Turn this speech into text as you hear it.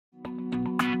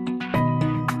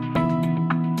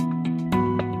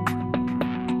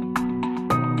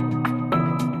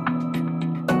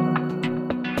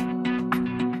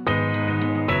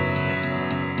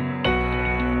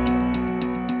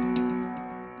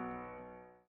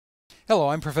Hello,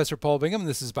 I'm Professor Paul Bingham.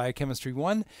 This is Biochemistry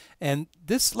 1, and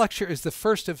this lecture is the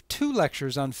first of 2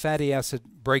 lectures on fatty acid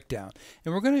breakdown.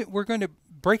 And we're going to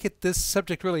break this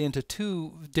subject really into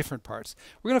 2 different parts.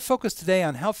 We're going to focus today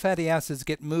on how fatty acids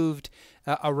get moved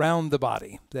around the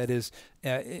body. That is,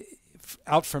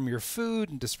 out from your food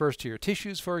and dispersed to your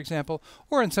tissues, for example,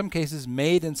 or in some cases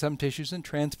made in some tissues and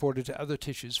transported to other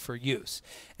tissues for use.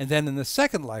 And then in the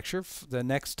second lecture, the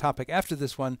next topic after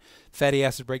this one, fatty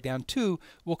acid breakdown 2,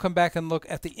 we'll come back and look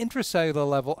at the intracellular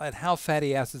level at how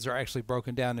fatty acids are actually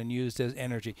broken down and used as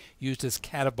energy, used as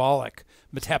catabolic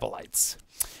metabolites.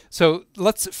 So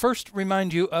let's first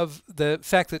remind you of the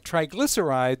fact that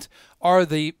triglycerides are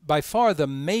by far the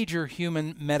major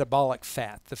human metabolic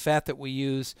fat, the fat that we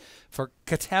use for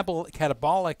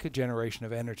catabolic generation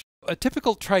of energy. A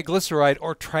typical triglyceride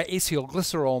or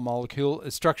triacylglycerol molecule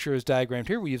structure is diagrammed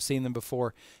here. We have seen them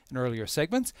before in earlier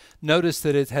segments. Notice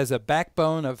that it has a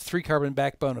backbone of 3-carbon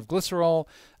backbone of glycerol.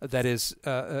 That is,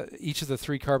 each of the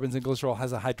 3 carbons in glycerol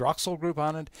has a hydroxyl group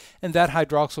on it, and that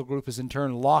hydroxyl group is in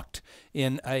turn locked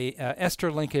in a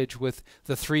ester linkage with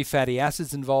the 3 fatty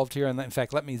acids involved here. And in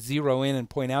fact, let me zero in and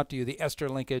point out to you the ester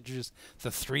linkages, the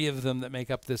 3 of them that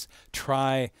make up this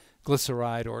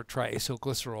triglyceride or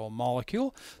triacylglycerol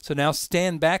molecule. So now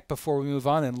stand back before we move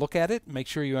on and look at it. Make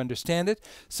sure you understand it.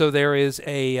 So there is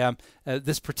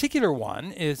this particular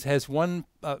one has 1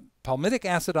 palmitic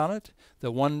acid on it,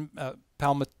 the 1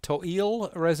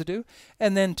 palmitoyl residue,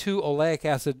 and then 2 oleic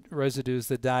acid residues,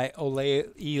 the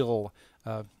dioleicyl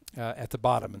at the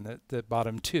bottom, and the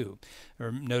bottom 2.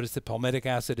 Notice that palmitic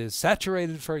acid is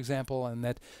saturated, for example, and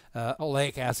that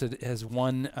oleic acid has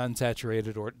 1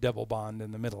 unsaturated or double bond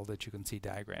in the middle that you can see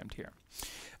diagrammed here.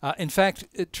 In fact,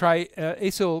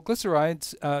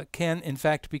 triacylglycerides can in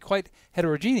fact be quite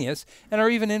heterogeneous and are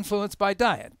even influenced by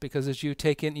diet, because as you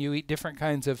eat different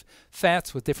kinds of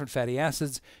fats with different fatty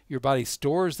acids, your body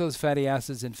stores those fatty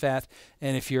acids in fat,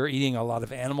 and if you're eating a lot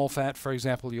of animal fat, for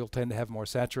example, you'll tend to have more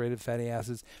saturated fatty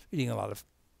acids. Eating a lot of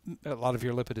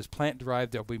your lipid is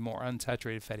plant-derived, there'll be more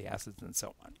unsaturated fatty acids and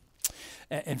so on.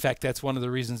 In fact, that's one of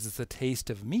the reasons that the taste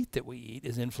of meat that we eat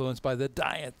is influenced by the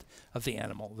diet of the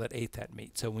animal that ate that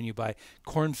meat. So when you buy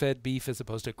corn-fed beef as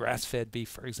opposed to grass-fed beef,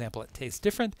 for example, it tastes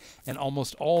different, and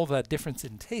almost all that difference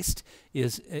in taste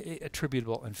is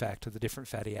attributable, in fact, to the different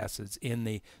fatty acids in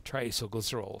the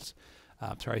triacylglycerols,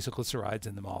 triacylglycerides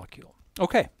in the molecule.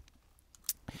 Okay.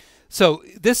 So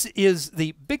this is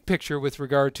the big picture with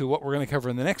regard to what we're going to cover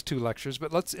in the next 2 lectures,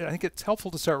 but I think it's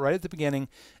helpful to start right at the beginning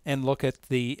and look at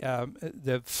the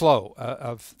flow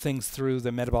of things through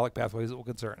the metabolic pathways that will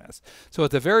concern us. So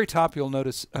at the very top, you'll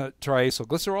notice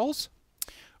triacylglycerols,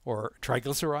 or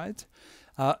triglycerides,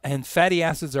 and fatty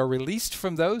acids are released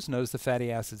from those. Notice the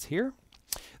fatty acids here.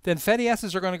 Then fatty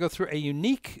acids are going to go through a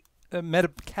unique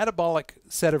catabolic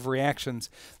set of reactions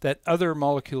that other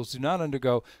molecules do not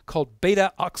undergo, called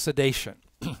beta oxidation.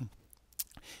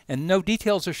 And no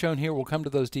details are shown here. We'll come to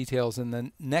those details in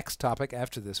the next topic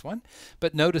after this one.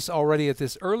 But notice already at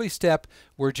this early step,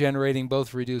 we're generating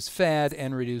both reduced FAD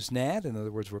and reduced NAD. In other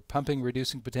words, we're pumping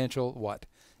reducing potential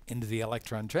into the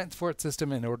electron transport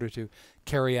system in order to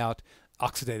carry out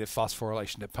oxidative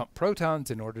phosphorylation to pump protons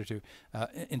in order to,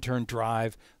 in turn,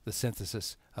 drive the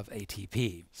synthesis of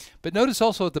ATP. But notice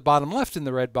also at the bottom left in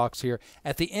the red box here,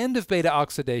 at the end of beta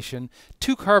oxidation,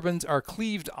 2 carbons are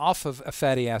cleaved off of a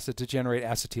fatty acid to generate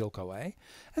acetyl-CoA.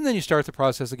 And then you start the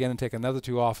process again and take another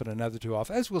 2 off and another 2 off,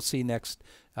 as we'll see next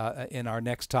in our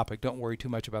next topic. Don't worry too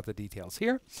much about the details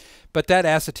here. But that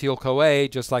acetyl-CoA,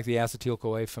 just like the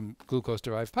acetyl-CoA from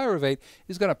glucose-derived pyruvate,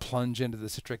 is going to plunge into the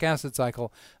citric acid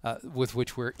cycle, with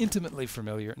which we're intimately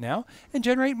familiar now, and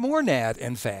generate more NAD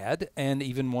and FAD, and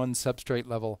even 1 substrate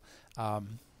level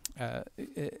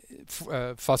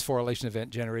phosphorylation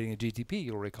event generating a GTP,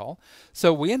 you'll recall.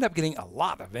 So we end up getting a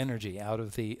lot of energy out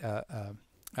of the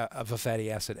of a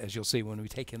fatty acid, as you'll see when we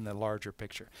take in the larger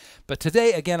picture. But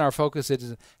today, again, our focus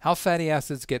is how fatty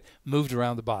acids get moved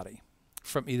around the body,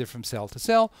 either from cell to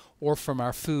cell or from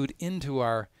our food into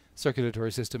our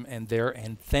circulatory system and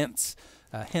hence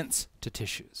to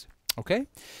tissues. Okay.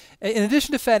 In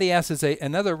addition to fatty acids,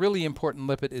 another really important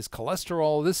lipid is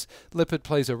cholesterol. This lipid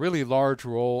plays a really large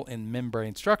role in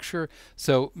membrane structure.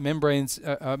 So membranes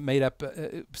are made up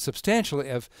substantially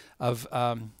of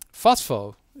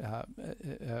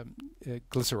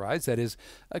phosphoglycerides, that is,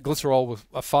 a glycerol with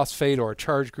a phosphate or a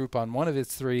charge group on one of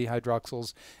its 3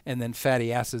 hydroxyls, and then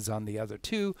fatty acids on the other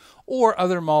 2, or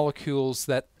other molecules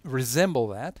that resemble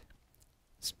that.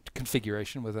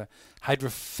 configuration with a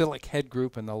hydrophilic head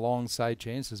group and the long side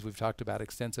chains, as we've talked about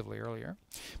extensively earlier.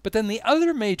 But then the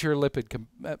other major lipid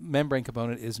membrane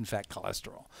component is, in fact,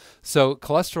 cholesterol. So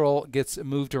cholesterol gets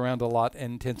moved around a lot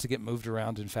and tends to get moved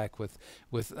around, in fact, with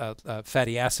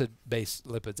fatty acid-based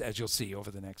lipids, as you'll see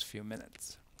over the next few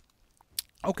minutes.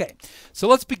 Okay, so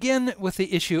let's begin with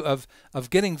the issue of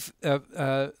getting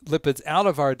lipids out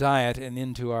of our diet and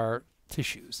into our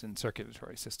tissues and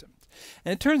circulatory systems.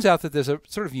 And it turns out that there's a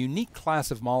sort of unique class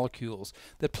of molecules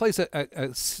that plays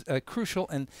a crucial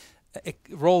and a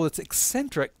role that's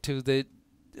eccentric to the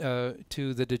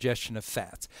digestion of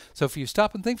fats. So if you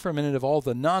stop and think for a minute of all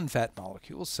the non-fat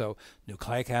molecules, so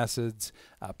nucleic acids,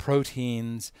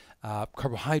 proteins,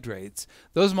 carbohydrates,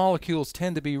 those molecules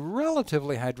tend to be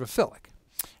relatively hydrophilic.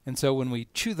 And so when we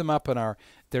chew them up and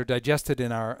they're digested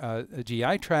in our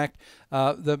GI tract,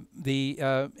 the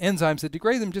enzymes that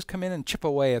degrade them just come in and chip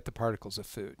away at the particles of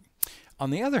food.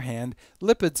 On the other hand,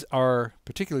 lipids are,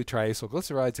 particularly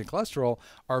triacylglycerides and cholesterol,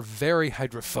 are very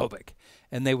hydrophobic,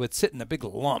 and they would sit in a big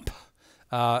lump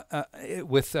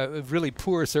with a really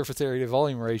poor surface area to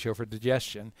volume ratio for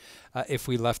digestion if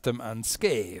we left them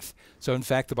unscathed. So in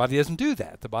fact, the body doesn't do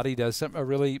that. The body does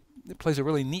it plays a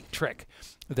really neat trick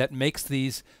that makes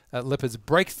these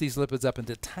breaks these lipids up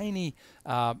into tiny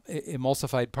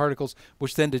emulsified particles,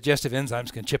 which then digestive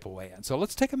enzymes can chip away at. So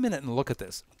let's take a minute and look at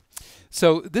this.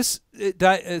 So this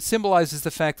symbolizes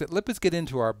the fact that lipids get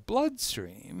into our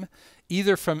bloodstream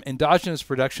either from endogenous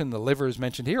production, the liver is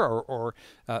mentioned here, or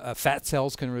fat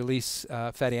cells can release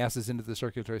fatty acids into the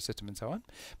circulatory system and so on.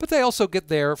 But they also get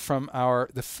there from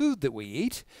the food that we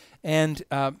eat, and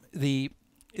the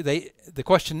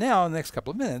question now in the next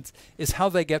couple of minutes is how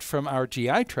they get from our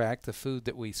GI tract, the food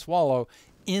that we swallow,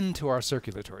 into our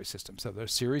circulatory system. So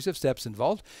there's a series of steps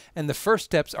involved, and the first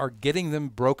steps are getting them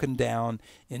broken down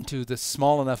into the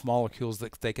small enough molecules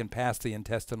that they can pass the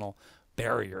intestinal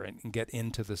barrier and get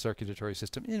into the circulatory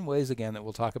system in ways, again, that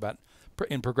we'll talk about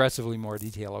in progressively more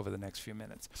detail over the next few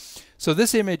minutes. So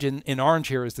this image in orange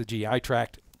here is the GI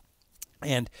tract.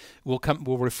 And we'll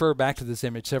refer back to this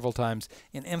image several times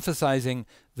in emphasizing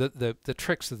the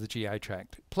tricks that the GI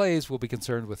tract plays. We'll be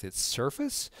concerned with its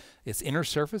surface, its inner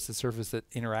surface, the surface that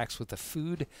interacts with the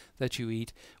food that you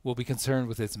eat. We'll be concerned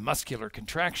with its muscular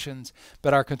contractions.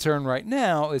 But our concern right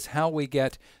now is how we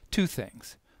get two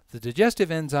things: the digestive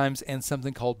enzymes and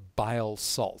something called bile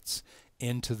salts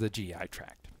into the GI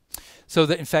tract. So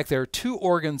that, in fact, there are two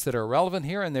organs that are relevant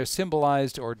here, and they're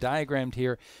symbolized or diagrammed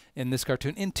here in this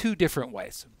cartoon in two different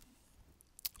ways.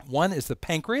 One is the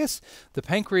pancreas. The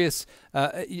pancreas,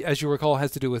 as you recall,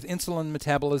 has to do with insulin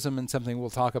metabolism, and something we'll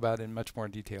talk about in much more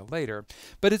detail later.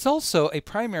 But it's also a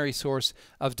primary source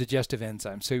of digestive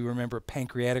enzymes. So you remember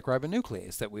pancreatic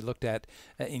ribonuclease that we looked at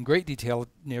in great detail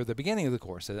near the beginning of the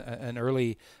course, an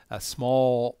early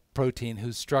small protein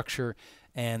whose structure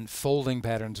and folding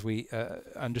patterns we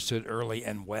understood early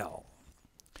and well.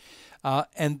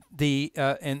 And the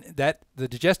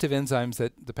digestive enzymes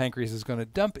that the pancreas is going to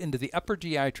dump into the upper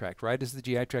GI tract, right as the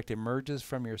GI tract emerges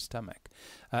from your stomach,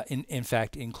 in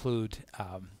fact include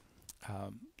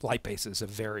lipases of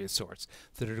various sorts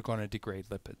that are going to degrade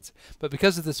lipids. But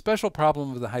because of the special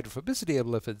problem of the hydrophobicity of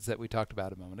lipids that we talked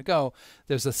about a moment ago,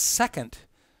 there's a second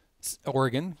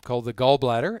organ called the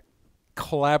gallbladder,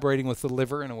 collaborating with the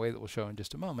liver in a way that we'll show in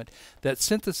just a moment, that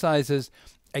synthesizes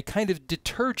a kind of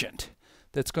detergent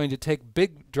that's going to take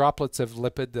big droplets of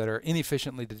lipid that are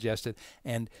inefficiently digested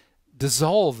and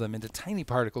dissolve them into tiny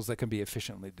particles that can be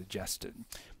efficiently digested.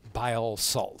 Bile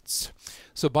salts.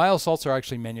 So bile salts are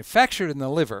actually manufactured in the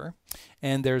liver,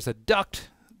 and there's a duct,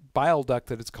 bile duct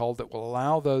that it's called, that will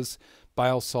allow those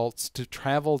bile salts to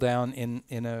travel down in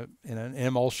an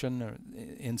emulsion or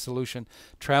in solution,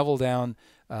 travel down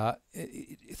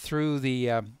through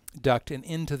the duct and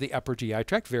into the upper GI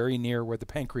tract, very near where the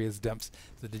pancreas dumps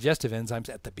the digestive enzymes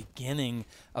at the beginning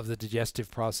of the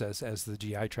digestive process as the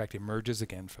GI tract emerges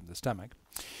again from the stomach.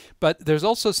 But there's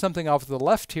also something off to the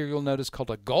left here you'll notice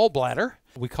called a gallbladder.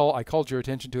 I called your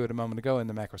attention to it a moment ago in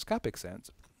the macroscopic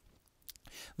sense.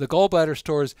 The gallbladder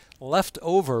stores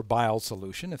leftover bile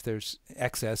solution if there's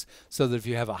excess, so that if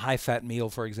you have a high-fat meal,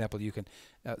 for example, you can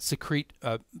secrete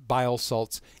bile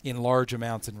salts in large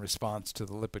amounts in response to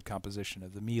the lipid composition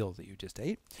of the meal that you just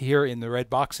ate. Here in the red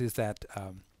box is that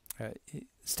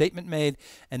statement made,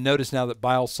 and notice now that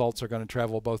bile salts are going to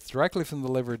travel both directly from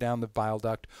the liver down the bile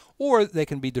duct, or they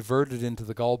can be diverted into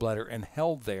the gallbladder and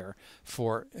held there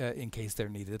for in case they're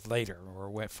needed later,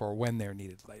 or for when they're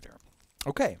needed later.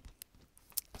 Okay.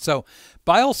 So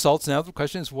bile salts, now the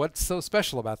question is, what's so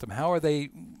special about them?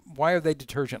 Why are they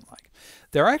detergent-like?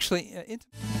 They're actually